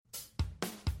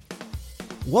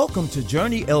Welcome to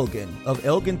Journey Elgin of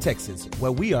Elgin, Texas,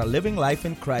 where we are living life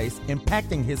in Christ,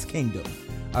 impacting His kingdom.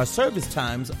 Our service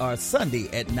times are Sunday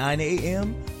at 9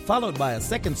 a.m., followed by a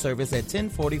second service at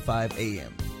 10:45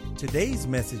 a.m. Today's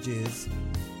message is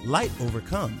Light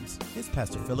Overcomes. Here's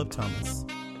Pastor Philip Thomas.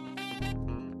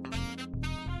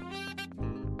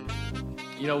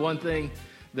 You know, one thing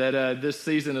that this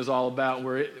season is all about,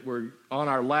 we're on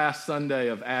our last Sunday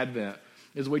of Advent,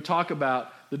 is we talk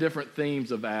about the different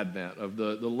themes of Advent, of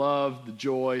the love, the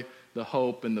joy, the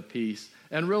hope, and the peace.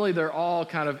 And really, they're all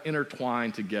kind of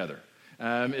intertwined together.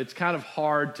 It's kind of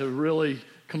hard to really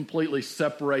completely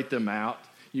separate them out.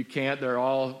 You can't. They're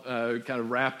all kind of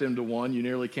wrapped into one. You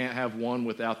nearly can't have one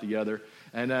without the other.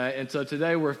 And so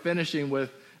today we're finishing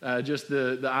with just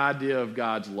the idea of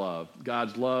God's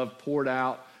love poured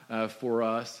out for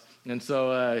us. And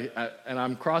so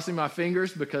I'm crossing my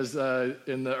fingers because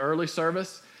in the early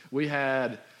service, we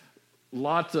had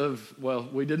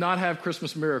we did not have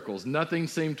Christmas miracles. Nothing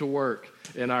seemed to work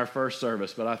in our first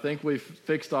service, but I think we've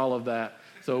fixed all of that.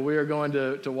 So we are going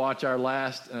to watch our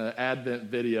last Advent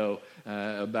video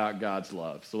about God's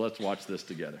love. So let's watch this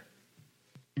together.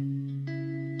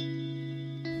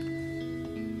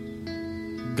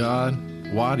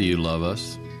 God, why do you love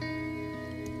us?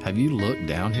 Have you looked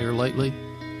down here lately?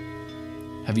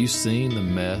 Have you seen the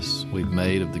mess we've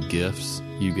made of the gifts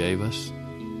you gave us?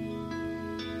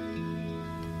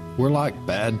 We're like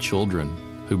bad children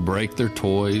who break their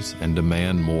toys and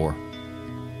demand more.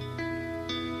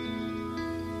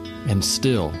 And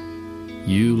still,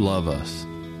 you love us.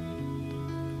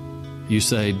 You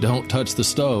say, "Don't touch the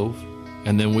stove,"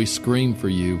 and then we scream for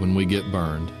you when we get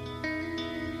burned.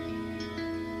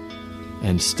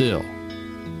 And still,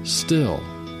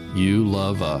 you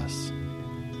love us.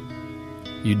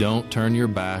 You don't turn your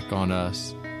back on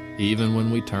us, even when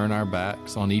we turn our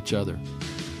backs on each other.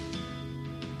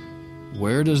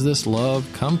 Where does this love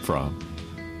come from?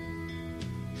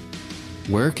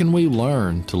 Where can we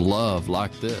learn to love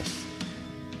like this?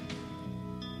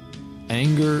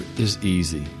 Anger is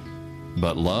easy,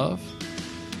 but love?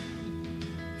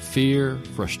 Fear,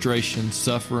 frustration,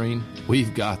 suffering,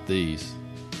 we've got these.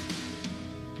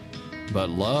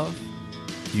 But love,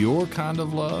 your kind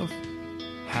of love,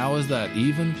 how is that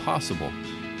even possible?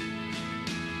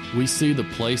 We see the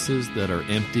places that are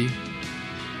empty.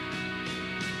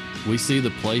 We see the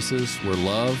places where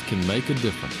love can make a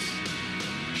difference.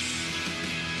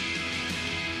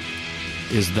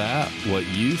 Is that what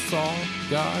you saw,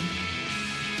 God?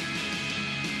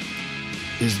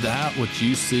 Is that what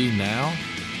you see now?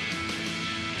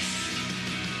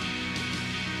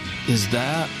 Is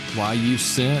that why you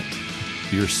sent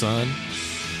your Son?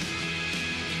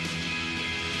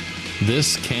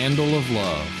 This candle of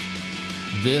love,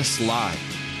 this light,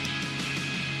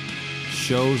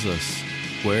 shows us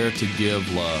where to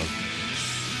give love.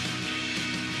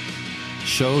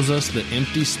 Shows us the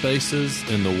empty spaces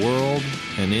in the world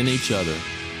and in each other.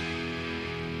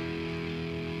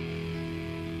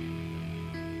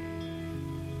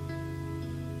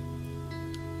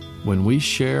 When we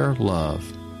share love,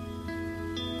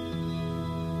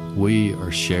 we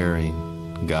are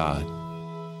sharing God.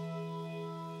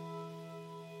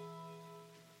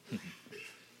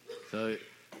 So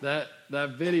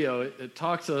that video, it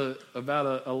talks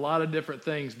about a lot of different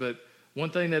things, but one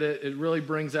thing that it really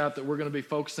brings out that we're going to be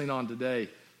focusing on today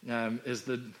is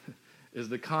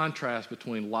the contrast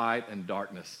between light and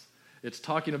darkness. It's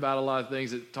talking about a lot of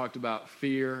things. It talked about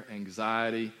fear,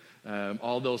 anxiety,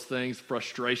 all those things,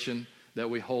 frustration that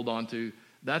we hold on to.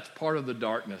 That's part of the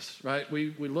darkness, right?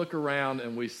 We look around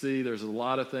and we see there's a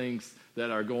lot of things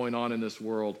that are going on in this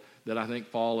world that I think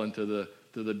fall into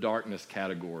the darkness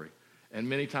category. And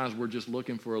many times we're just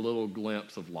looking for a little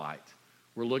glimpse of light.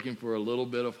 We're looking for a little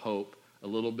bit of hope, a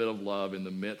little bit of love in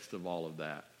the midst of all of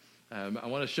that. I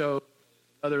want to show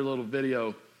another little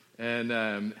video,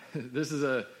 and this is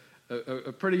a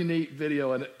pretty neat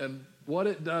video. And what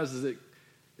it does is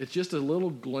it's just a little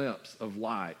glimpse of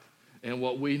light in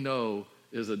what we know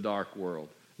is a dark world.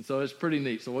 And so it's pretty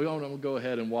neat. So we're going to go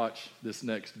ahead and watch this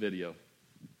next video.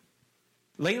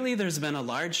 Lately, there's been a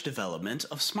large development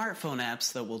of smartphone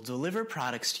apps that will deliver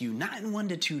products to you not in 1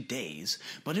 to 2 days,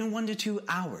 but in 1 to 2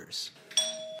 hours.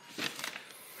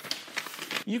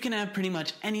 You can have pretty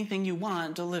much anything you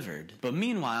want delivered. But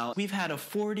meanwhile, we've had a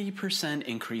 40%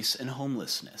 increase in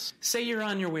homelessness. Say you're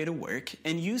on your way to work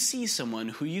and you see someone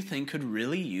who you think could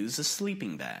really use a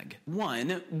sleeping bag.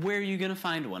 1, where are you going to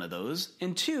find one of those?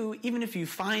 And 2, even if you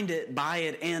find it, buy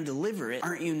it, and deliver it,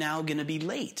 aren't you now going to be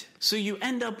late? So you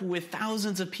end up with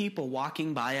thousands of people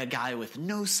walking by a guy with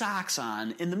no socks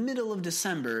on in the middle of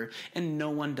December and no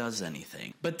one does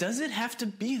anything. But does it have to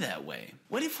be that way?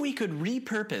 What if we could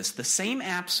repurpose the same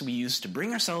apps we use to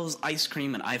bring ourselves ice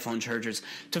cream and iPhone chargers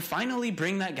to finally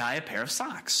bring that guy a pair of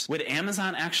socks? Would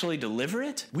Amazon actually deliver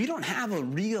it? We don't have a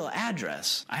real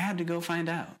address. I had to go find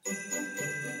out.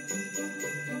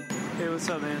 Hey, what's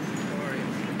up, man? How are you?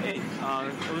 Hey, I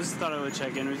just thought I would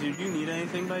check in with you. Do you need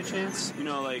anything by chance? You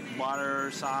know, like water,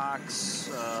 socks,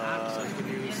 Socks, I could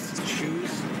use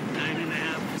shoes,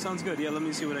 9.5. Sounds good. Yeah, let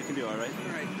me see what I can do, all right?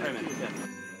 All right. All right, man. Yeah.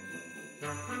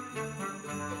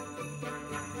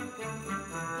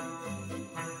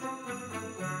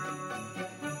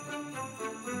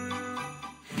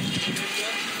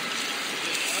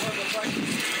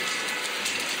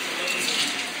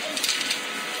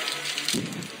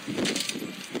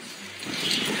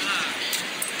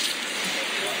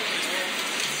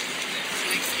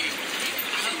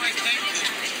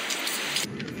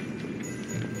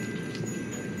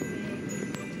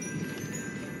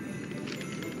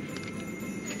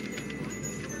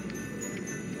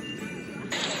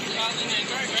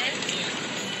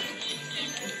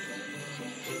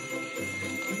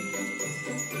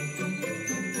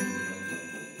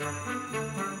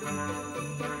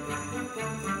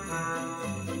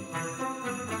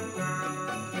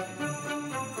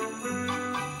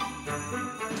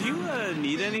 Do you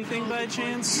need anything by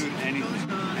chance? Anything.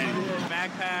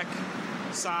 Backpack,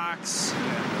 socks,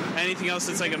 anything else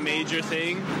that's like a major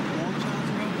thing?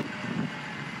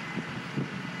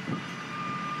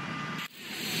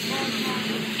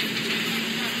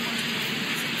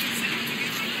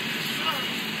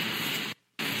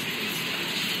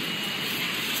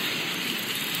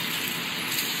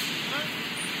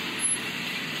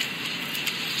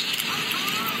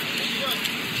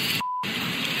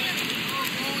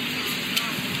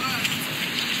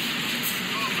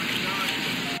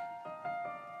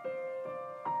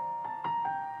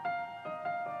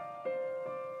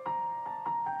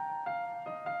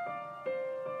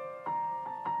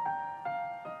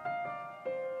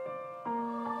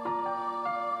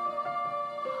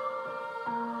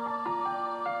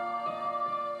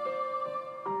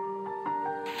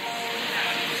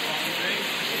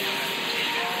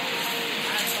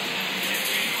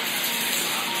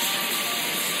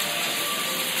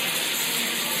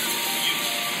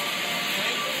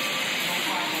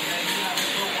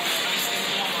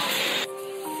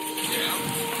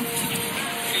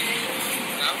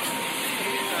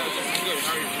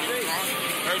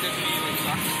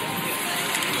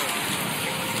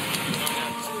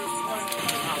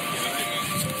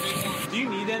 Do you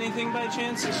need anything by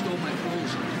chance? I stole my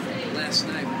clothes last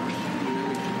night.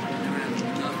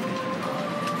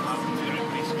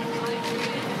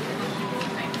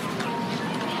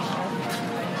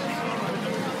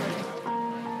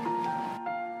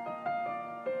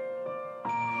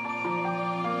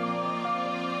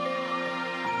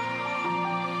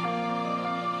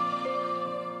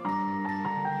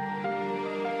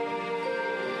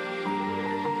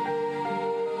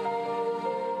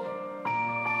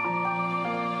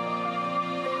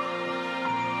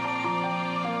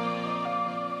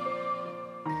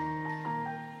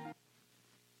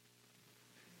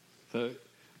 So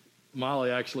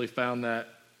Molly actually found that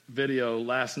video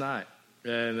last night,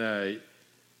 and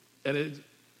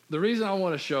the reason I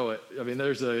want to show it, I mean,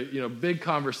 there's a big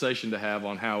conversation to have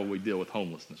on how we deal with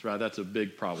homelessness, right? That's a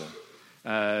big problem.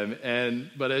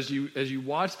 But as you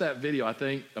watch that video,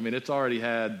 it's already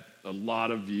had a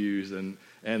lot of views and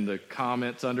the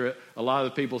comments under it. A lot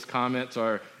of the people's comments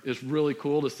it's really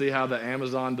cool to see how the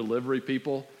Amazon delivery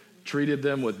people treated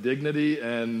them with dignity,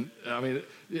 and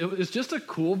it's just a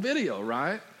cool video,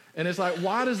 right? And it's like,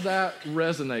 why does that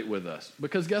resonate with us?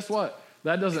 Because guess what?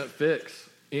 That doesn't fix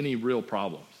any real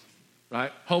problems,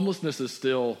 right? Homelessness is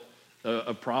still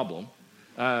a problem.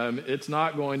 It's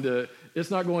not going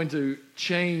to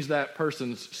change that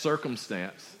person's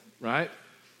circumstance, right?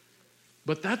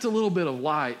 But that's a little bit of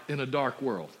light in a dark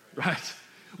world, right?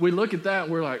 We look at that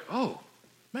and we're like, oh,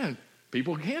 man,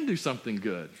 people can do something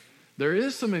good. There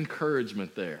is some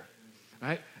encouragement there,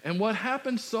 right? And what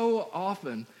happens so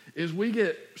often is we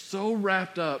get so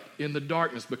wrapped up in the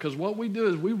darkness, because what we do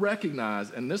is we recognize,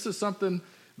 and this is something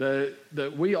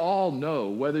that we all know,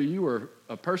 whether you are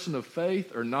a person of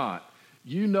faith or not,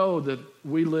 you know that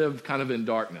we live kind of in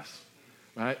darkness,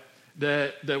 right?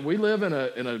 That we live in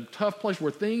a tough place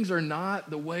where things are not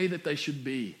the way that they should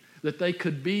be, that they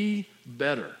could be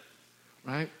better,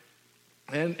 right?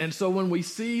 And so when we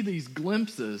see these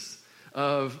glimpses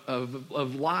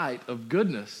of light, of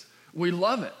goodness, we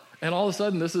love it. And all of a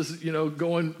sudden, this is,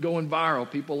 going viral.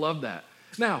 People love that.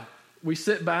 Now, we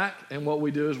sit back, and what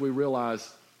we do is we realize,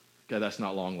 okay, that's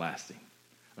not long lasting,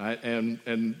 right? And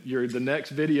the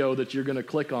next video that you're going to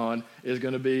click on is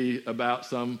going to be about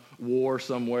some war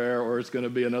somewhere, or it's going to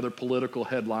be another political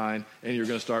headline, and you're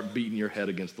going to start beating your head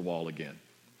against the wall again,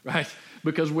 right?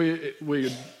 Because we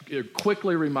are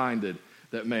quickly reminded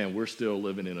that, man, we're still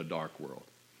living in a dark world.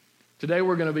 Today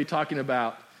we're going to be talking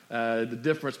about the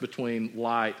difference between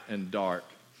light and dark.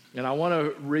 And I want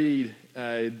to read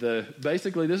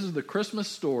basically this is the Christmas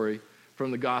story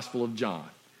from the Gospel of John.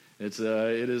 It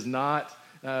is not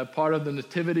part of the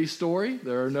nativity story.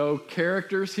 There are no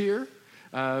characters here.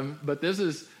 But this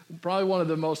is probably one of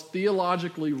the most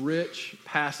theologically rich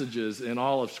passages in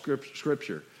all of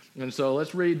Scripture. And so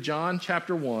let's read John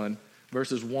chapter 1,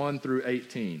 verses 1 through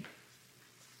 18.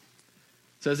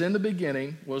 It says, "In the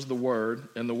beginning was the Word,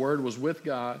 and the Word was with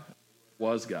God,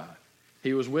 was God.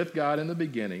 He was with God in the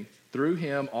beginning. Through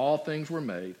him all things were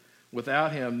made.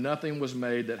 Without him nothing was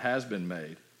made that has been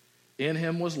made. In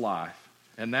him was life,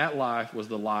 and that life was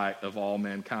the light of all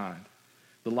mankind.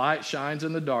 The light shines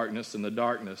in the darkness, and the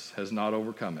darkness has not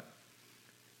overcome it.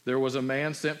 There was a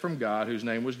man sent from God whose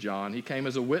name was John. He came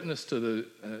as a witness to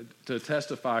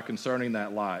testify concerning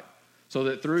that light, so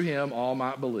that through him all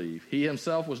might believe. He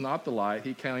himself was not the light.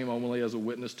 He came only as a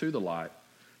witness to the light.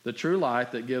 The true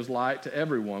light that gives light to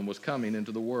everyone was coming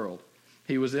into the world.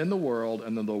 He was in the world,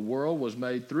 and the world was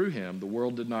made through him. The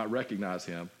world did not recognize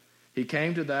him. He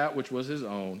came to that which was his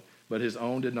own, but his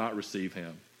own did not receive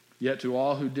him. Yet to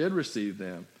all who did receive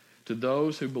them, to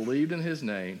those who believed in his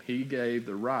name, he gave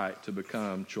the right to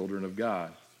become children of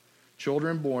God.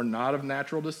 Children born not of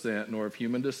natural descent, nor of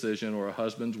human decision or a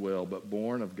husband's will, but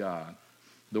born of God.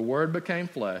 The Word became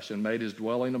flesh and made his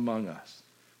dwelling among us.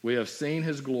 We have seen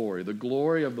his glory, the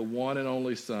glory of the one and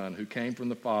only Son, who came from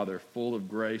the Father, full of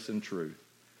grace and truth.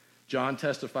 John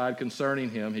testified concerning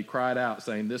him. He cried out,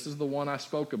 saying, 'This is the one I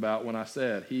spoke about when I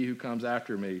said, he who comes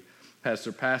after me has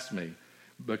surpassed me,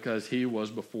 because he was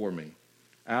before me.'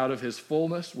 Out of his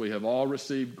fullness we have all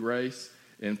received grace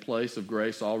in place of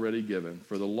grace already given.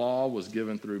 For the law was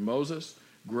given through Moses,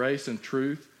 grace and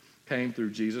truth came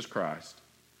through Jesus Christ.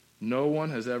 No one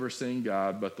has ever seen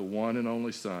God but the one and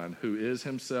only Son, who is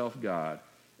himself God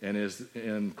and is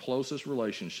in closest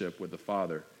relationship with the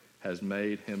Father, has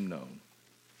made him known."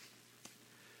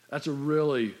 That's a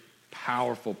really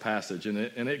powerful passage, and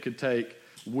it could take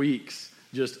weeks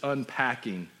just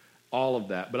unpacking all of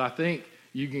that. But I think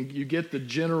you get the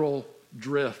general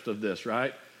drift of this,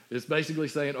 right? It's basically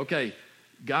saying, okay,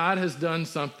 God has done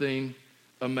something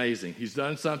amazing. He's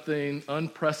done something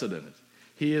unprecedented.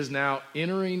 He is now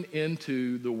entering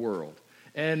into the world.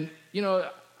 And,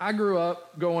 I grew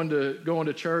up going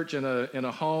to church in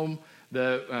a home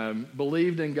that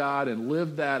believed in God and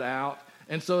lived that out.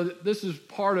 And so this is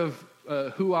part of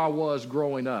who I was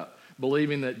growing up,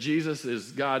 believing that Jesus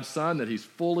is God's Son, that he's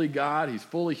fully God, he's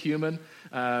fully human.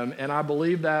 And I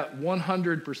believe that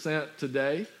 100%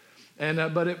 today.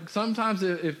 And but sometimes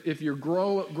if you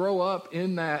grow up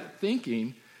in that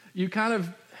thinking, you kind of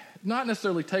not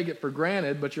necessarily take it for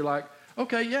granted, but you're like,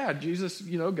 okay, yeah, Jesus,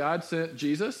 God sent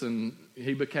Jesus and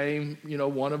he became,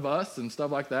 one of us and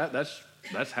stuff like that.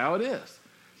 That's how it is.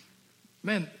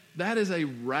 Man, that is a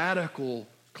radical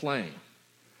claim.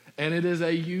 And it is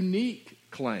a unique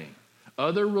claim.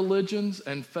 Other religions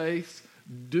and faiths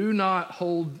do not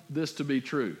hold this to be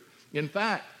true. In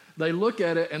fact, they look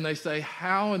at it and they say,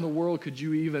 how in the world could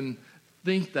you even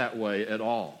think that way at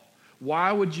all?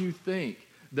 Why would you think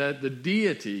that the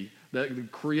deity, that the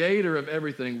creator of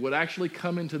everything, would actually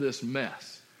come into this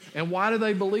mess? And why do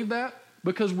they believe that?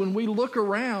 Because when we look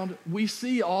around, we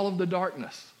see all of the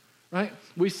darkness, right?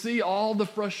 We see all the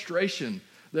frustration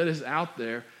that is out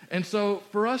there. And so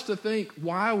for us to think,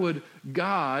 why would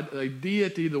God, a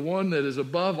deity, the one that is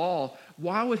above all,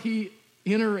 why would he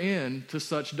enter into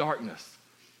such darkness?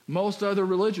 Most other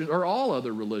religions, or all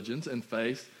other religions and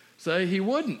faiths, say he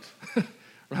wouldn't,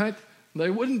 right? They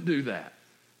wouldn't do that.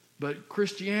 But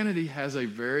Christianity has a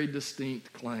very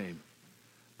distinct claim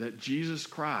that Jesus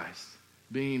Christ,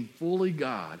 being fully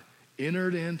God,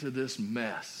 entered into this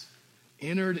mess,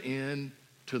 entered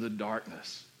into the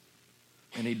darkness.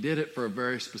 And he did it for a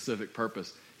very specific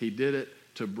purpose. He did it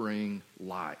to bring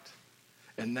light.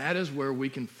 And that is where we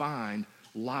can find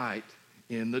light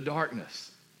in the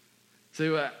darkness. See,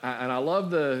 and I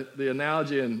love the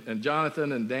analogy, and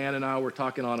Jonathan and Dan and I were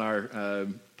talking on our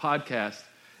podcast,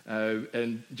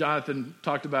 and Jonathan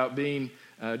talked about being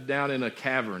down in a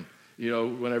cavern,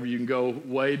 whenever you can go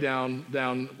way down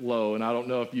low. And I don't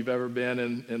know if you've ever been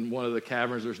in one of the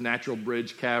caverns. There's Natural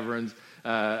Bridge Caverns.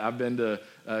 I've been to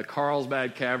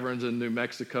Carlsbad Caverns in New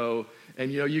Mexico.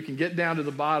 And, you can get down to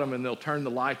the bottom and they'll turn the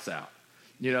lights out,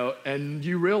 and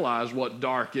you realize what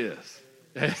dark is.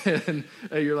 And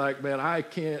you're like, man, I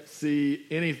can't see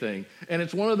anything. And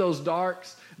it's one of those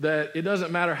darks that it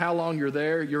doesn't matter how long you're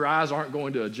there, your eyes aren't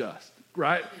going to adjust,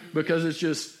 right? Because it's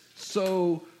just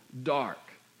so dark.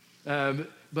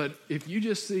 But if you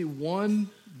just see one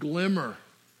glimmer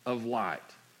of light,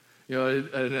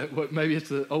 maybe it's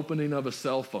the opening of a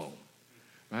cell phone,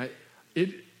 right?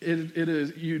 It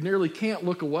is, you nearly can't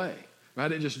look away, right?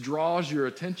 It just draws your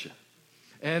attention.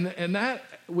 And that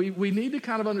we need to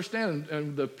kind of understand,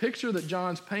 and the picture that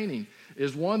John's painting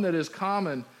is one that is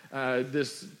common,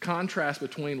 this contrast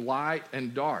between light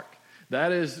and dark.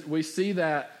 That is, we see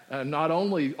that not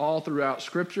only all throughout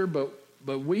Scripture, but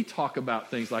we talk about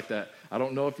things like that. I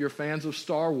don't know if you're fans of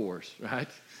Star Wars, right?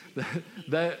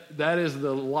 That is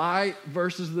the light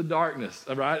versus the darkness,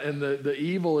 right? And the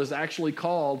evil is actually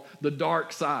called the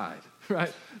dark side,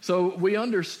 right? So we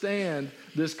understand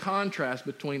this contrast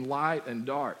between light and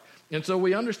dark. And so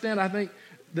we understand, I think,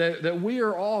 that we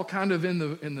are all kind of in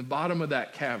the bottom of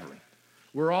that cavern.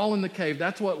 We're all in the cave.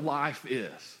 That's what life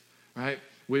is, right?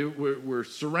 We're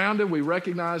surrounded. We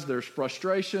recognize there's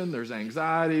frustration, there's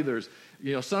anxiety, there's,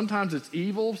 sometimes it's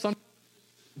evil.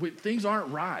 Things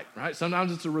aren't right?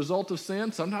 Sometimes it's a result of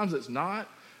sin. Sometimes it's not.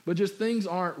 But just things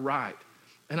aren't right.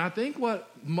 And I think what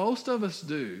most of us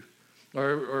do,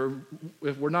 or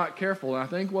if we're not careful, and I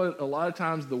think what a lot of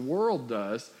times the world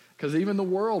does, because even the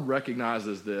world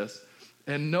recognizes this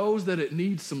and knows that it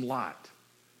needs some light.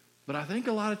 But I think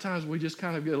a lot of times we just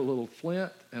kind of get a little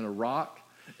flint and a rock,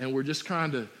 and we're just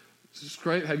trying to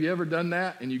scrape. Have you ever done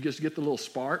that? And you just get the little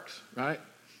sparks, right?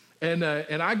 And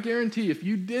I guarantee if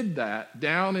you did that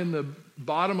down in the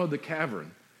bottom of the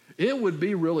cavern, it would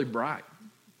be really bright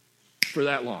for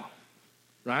that long,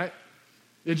 right?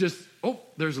 It just,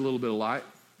 there's a little bit of light.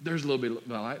 There's a little bit of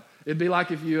light. It'd be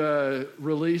like if you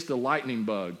released a lightning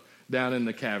bug down in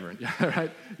the cavern,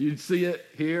 right? You'd see it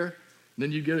here,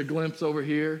 then you get a glimpse over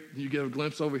here, you get a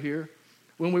glimpse over here.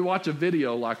 When we watch a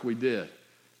video like we did,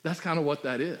 that's kind of what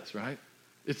that is, right?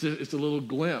 It's a little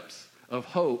glimpse of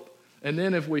hope. And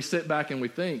then if we sit back and we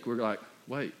think, we're like,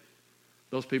 wait,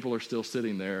 those people are still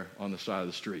sitting there on the side of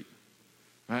the street,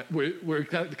 right? We're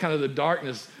kind of the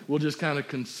darkness will just kind of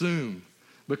consume,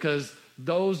 because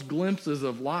those glimpses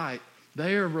of light,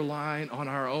 they are relying on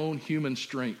our own human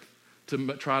strength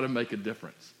to try to make a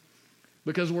difference.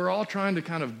 Because we're all trying to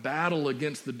kind of battle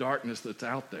against the darkness that's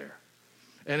out there.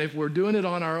 And if we're doing it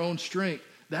on our own strength,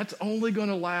 that's only going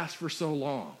to last for so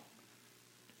long.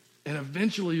 And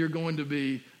eventually you're going to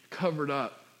be covered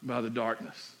up by the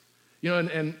darkness.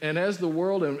 And as the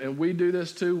world, and we do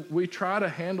this too, we try to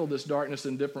handle this darkness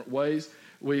in different ways.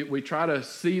 We try to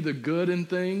see the good in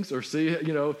things, or see,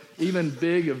 even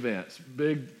big events,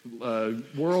 big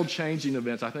world-changing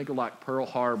events. I think of like Pearl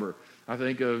Harbor. I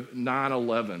think of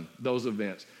 9/11, those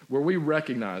events, where we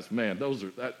recognize, man,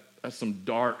 that's some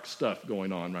dark stuff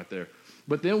going on right there.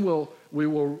 But then we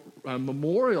will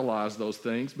memorialize those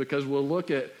things, because we'll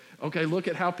look at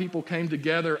how people came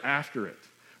together after it,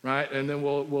 right? And then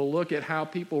we'll look at how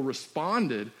people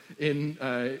responded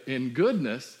in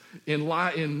goodness,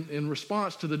 in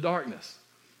response to the darkness.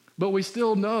 But we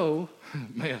still know,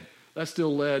 man, that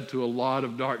still led to a lot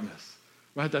of darkness,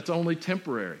 right? That's only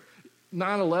temporary.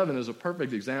 9/11 is a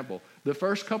perfect example. The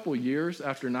first couple of years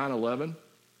after 9/11,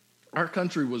 our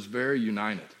country was very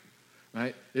united,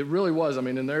 right? It really was. I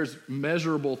mean, and there's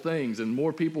measurable things, and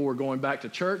more people were going back to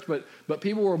church, but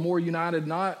people were more united,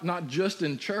 not just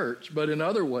in church, but in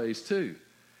other ways too.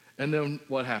 And then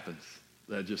what happens?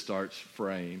 That just starts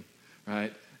fraying,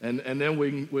 right? And then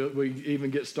we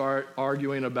even start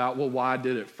arguing about, well, why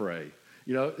did it fray?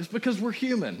 It's because we're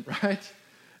human, right?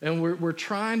 And we're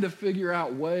trying to figure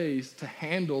out ways to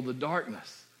handle the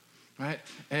darkness, right?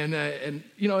 And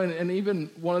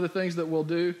even one of the things that we'll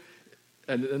do,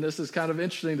 and this is kind of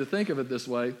interesting to think of it this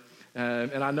way,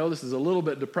 and I know this is a little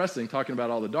bit depressing talking about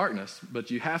all the darkness,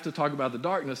 but you have to talk about the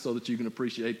darkness so that you can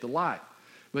appreciate the light.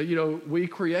 But, we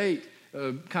create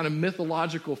kind of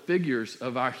mythological figures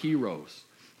of our heroes,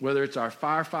 whether it's our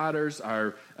firefighters,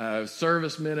 our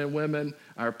servicemen and women,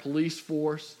 our police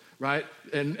force, right?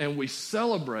 And we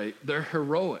celebrate their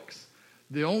heroics.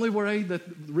 The only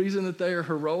reason that they are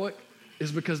heroic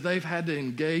is because they've had to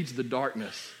engage the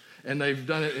darkness. and they've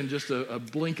done it in just a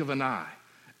blink of an eye.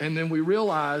 And then we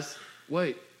realize,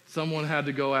 wait, someone had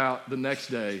to go out the next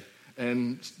day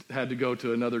and had to go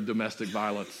to another domestic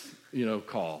violence,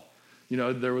 call.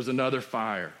 There was another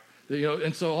fire.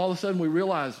 And so all of a sudden we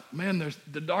realize, man,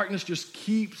 the darkness just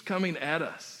keeps coming at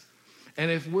us. And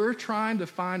if we're trying to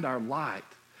find our light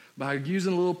by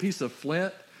using a little piece of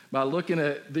flint, by looking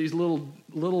at these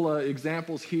little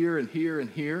examples here and here and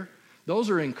here, those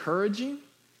are encouraging,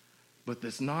 but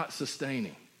that's not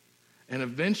sustaining. And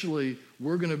eventually,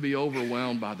 we're going to be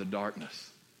overwhelmed by the darkness.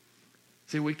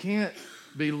 See, we can't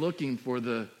be looking for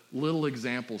the little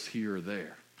examples here or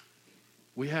there.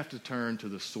 We have to turn to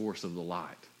the source of the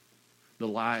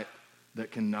light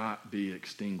that cannot be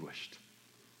extinguished.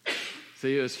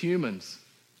 See, as humans,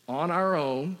 on our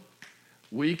own,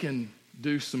 we can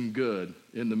do some good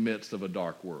in the midst of a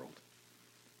dark world.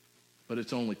 But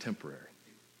it's only temporary.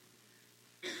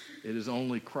 It is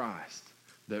only Christ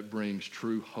that brings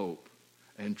true hope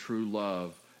and true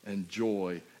love and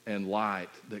joy and light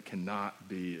that cannot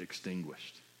be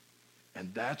extinguished.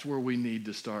 And that's where we need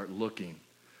to start looking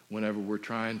whenever we're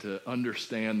trying to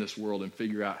understand this world and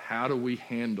figure out how do we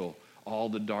handle all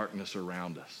the darkness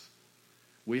around us.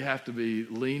 We have to be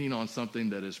leaning on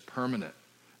something that is permanent,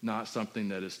 not something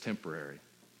that is temporary.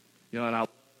 And I love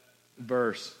that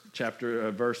verse,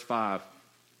 verse 5.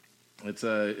 It's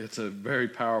a very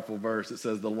powerful verse. It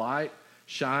says, "The light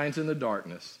shines in the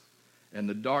darkness, and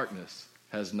the darkness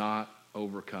has not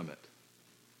overcome it."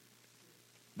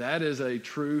 That is a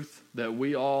truth that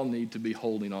we all need to be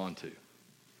holding on to.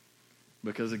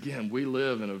 Because again, we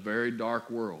live in a very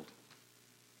dark world.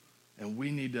 And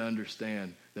we need to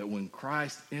understand that when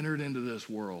Christ entered into this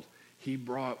world, he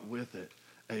brought with it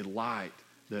a light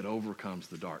that overcomes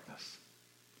the darkness.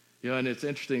 And it's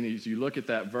interesting, as you look at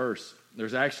that verse,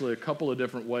 there's actually a couple of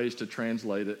different ways to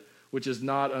translate it, which is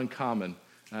not uncommon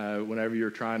whenever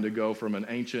you're trying to go from an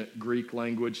ancient Greek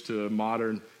language to a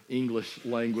modern English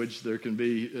language. There can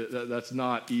be, that's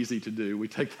not easy to do. We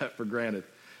take that for granted.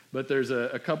 But there's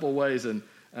a couple ways, and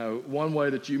one way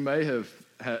that you may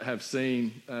have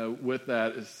seen with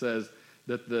that, it says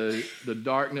that the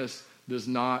darkness does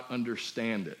not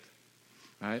understand it,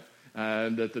 right?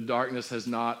 That the darkness has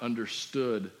not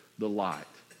understood the light.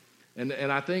 And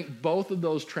I think both of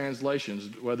those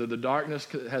translations, whether the darkness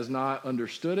has not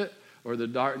understood it or the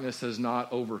darkness has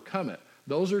not overcome it,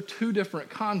 those are two different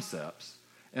concepts,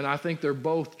 and I think they're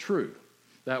both true.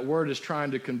 That word is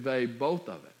trying to convey both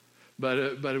of it.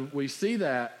 But we see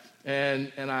that,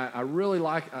 and I really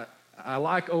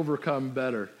like overcome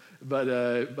better. But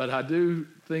I do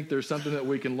think there's something that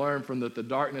we can learn from that the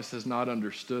darkness has not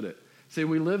understood it. See,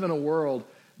 we live in a world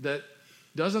that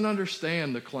doesn't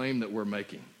understand the claim that we're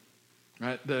making,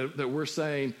 right? That we're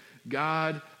saying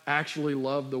God actually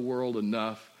loved the world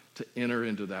enough to enter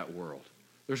into that world.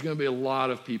 There's going to be a lot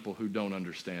of people who don't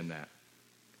understand that,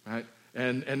 right?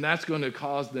 And that's going to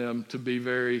cause them to be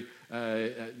very,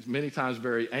 many times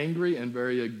very angry and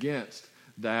very against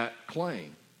that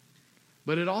claim.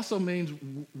 But it also means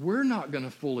we're not going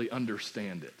to fully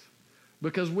understand it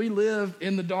because we live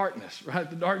in the darkness, right?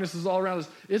 The darkness is all around us.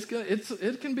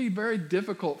 It can be very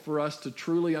difficult for us to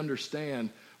truly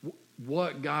understand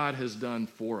what God has done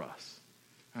for us,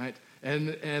 right?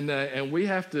 And we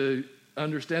have to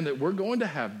understand that we're going to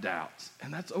have doubts,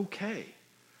 and that's okay,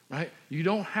 right? You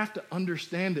don't have to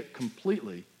understand it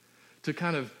completely to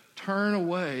kind of turn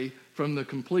away from the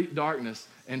complete darkness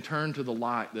and turn to the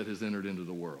light that has entered into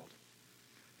the world.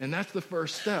 And that's the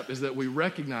first step, is that we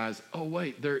recognize, oh,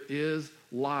 wait, there is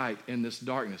light in this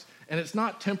darkness. And it's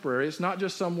not temporary. It's not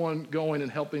just someone going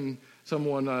and helping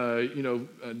someone,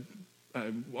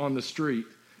 on the street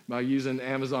by using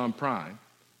Amazon Prime,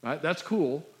 right? That's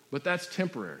cool, but that's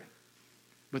temporary.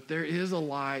 But there is a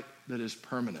light that is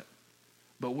permanent.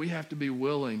 But we have to be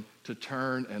willing to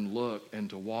turn and look and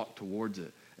to walk towards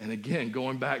it. And again,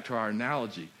 going back to our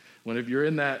analogy, if you're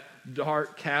in that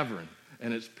dark cavern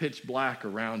and it's pitch black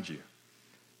around you,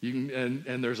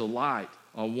 and there's a light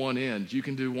on one end, you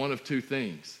can do one of two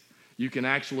things. You can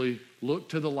actually look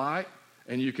to the light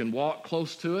and you can walk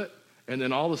close to it, and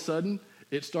then all of a sudden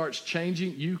it starts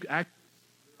changing. Your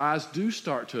eyes do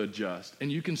start to adjust,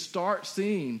 and you can start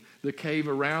seeing the cave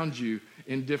around you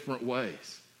in different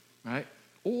ways, right?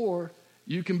 Or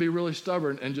you can be really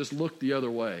stubborn and just look the other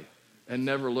way and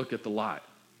never look at the light.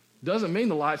 Doesn't mean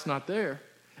the light's not there.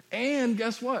 And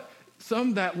guess what?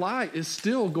 That light is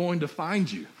still going to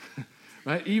find you,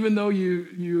 right? Even though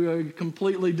you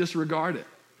completely disregard it.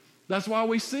 That's why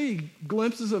we see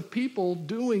glimpses of people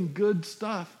doing good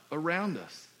stuff around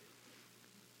us.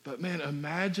 But man,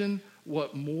 imagine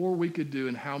what more we could do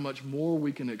and how much more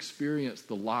we can experience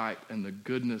the light and the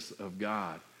goodness of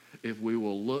God if we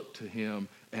will look to him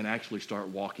and actually start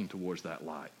walking towards that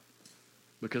light.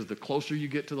 Because the closer you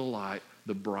get to the light,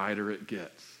 the brighter it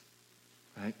gets,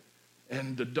 right?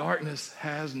 And the darkness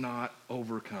has not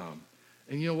overcome.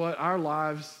 And you know what? Our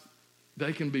lives,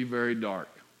 they can be very dark.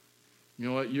 You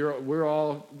know what? We're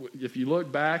all, if you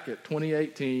look back at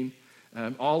 2018,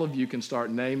 all of you can start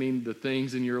naming the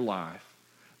things in your life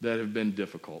that have been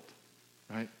difficult,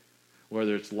 right?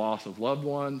 Whether it's loss of loved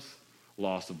ones,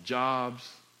 loss of jobs,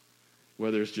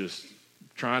 whether it's just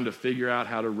trying to figure out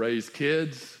how to raise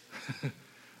kids,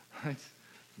 right?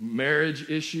 Marriage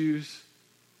issues,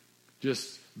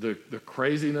 just the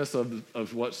craziness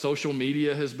of what social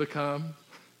media has become.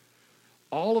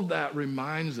 All of that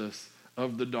reminds us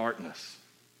of the darkness.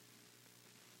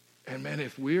 And man,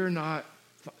 if we're not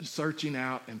searching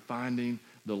out and finding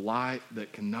the light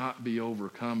that cannot be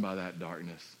overcome by that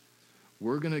darkness,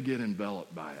 we're going to get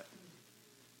enveloped by it.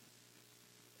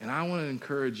 And I want to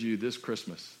encourage you this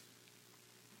Christmas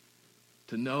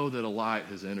to know that a light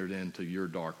has entered into your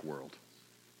dark world.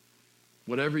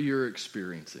 Whatever you're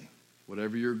experiencing,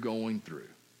 whatever you're going through,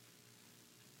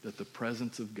 that the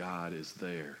presence of God is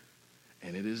there.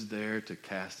 And it is there to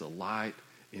cast a light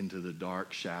into the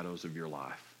dark shadows of your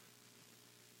life.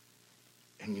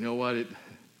 And you know what?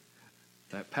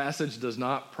 That passage does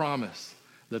not promise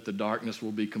that the darkness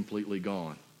will be completely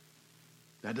gone.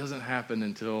 That doesn't happen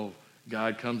until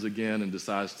God comes again and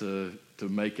decides to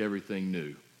make everything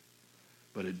new.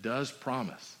 But it does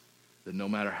promise that no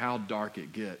matter how dark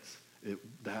it gets,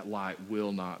 that light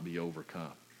will not be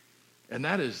overcome. And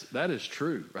that is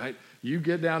true, right? You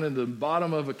get down in the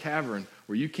bottom of a cavern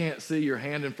where you can't see your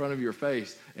hand in front of your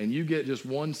face, and you get just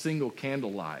one single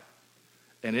candlelight.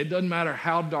 And it doesn't matter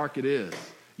how dark it is,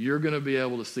 you're going to be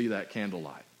able to see that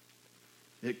candlelight.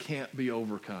 It can't be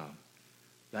overcome.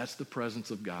 That's the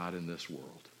presence of God in this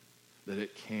world, that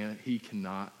he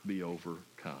cannot be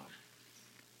overcome.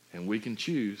 And we can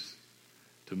choose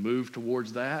to move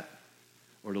towards that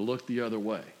or to look the other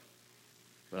way.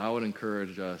 But I would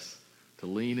encourage us to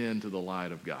lean into the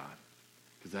light of God,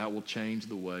 because that will change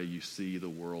the way you see the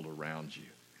world around you.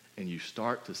 And you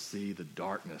start to see the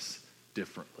darkness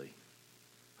differently,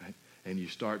 right? And you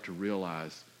start to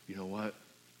realize, you know what?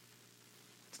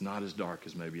 It's not as dark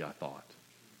as maybe I thought.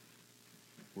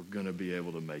 We're going to be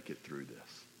able to make it through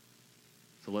this.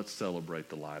 So let's celebrate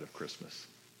the light of Christmas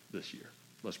this year.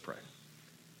 Let's pray.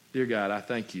 Dear God, I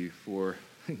thank you for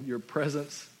your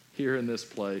presence here in this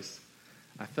place.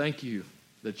 I thank you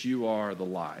that you are the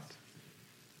light.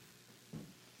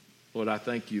 Lord, I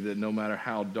thank you that no matter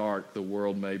how dark the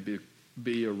world may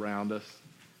be around us,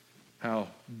 how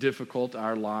difficult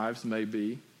our lives may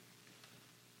be,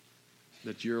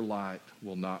 that your light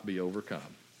will not be overcome.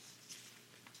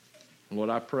 And Lord,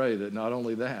 I pray that not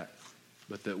only that,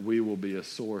 but that we will be a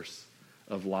source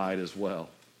of light as well,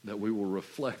 that we will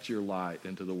reflect your light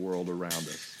into the world around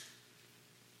us.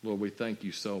 Lord, we thank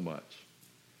you so much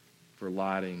for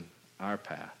lighting our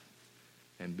path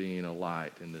and being a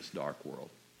light in this dark world.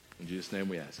 In Jesus' name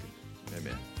we ask it.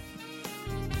 Amen.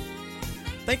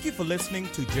 Thank you for listening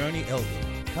to Journey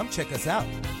Elgin. Come check us out.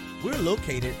 We're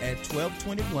located at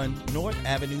 1221 North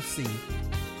Avenue C,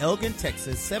 Elgin,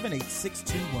 Texas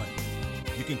 78621.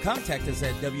 You can contact us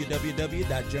at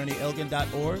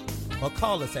www.journeyelgin.org or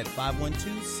call us at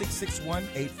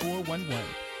 512-661-8411.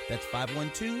 That's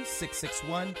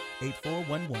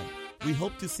 512-661-8411. We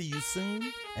hope to see you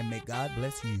soon, and may God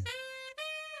bless you.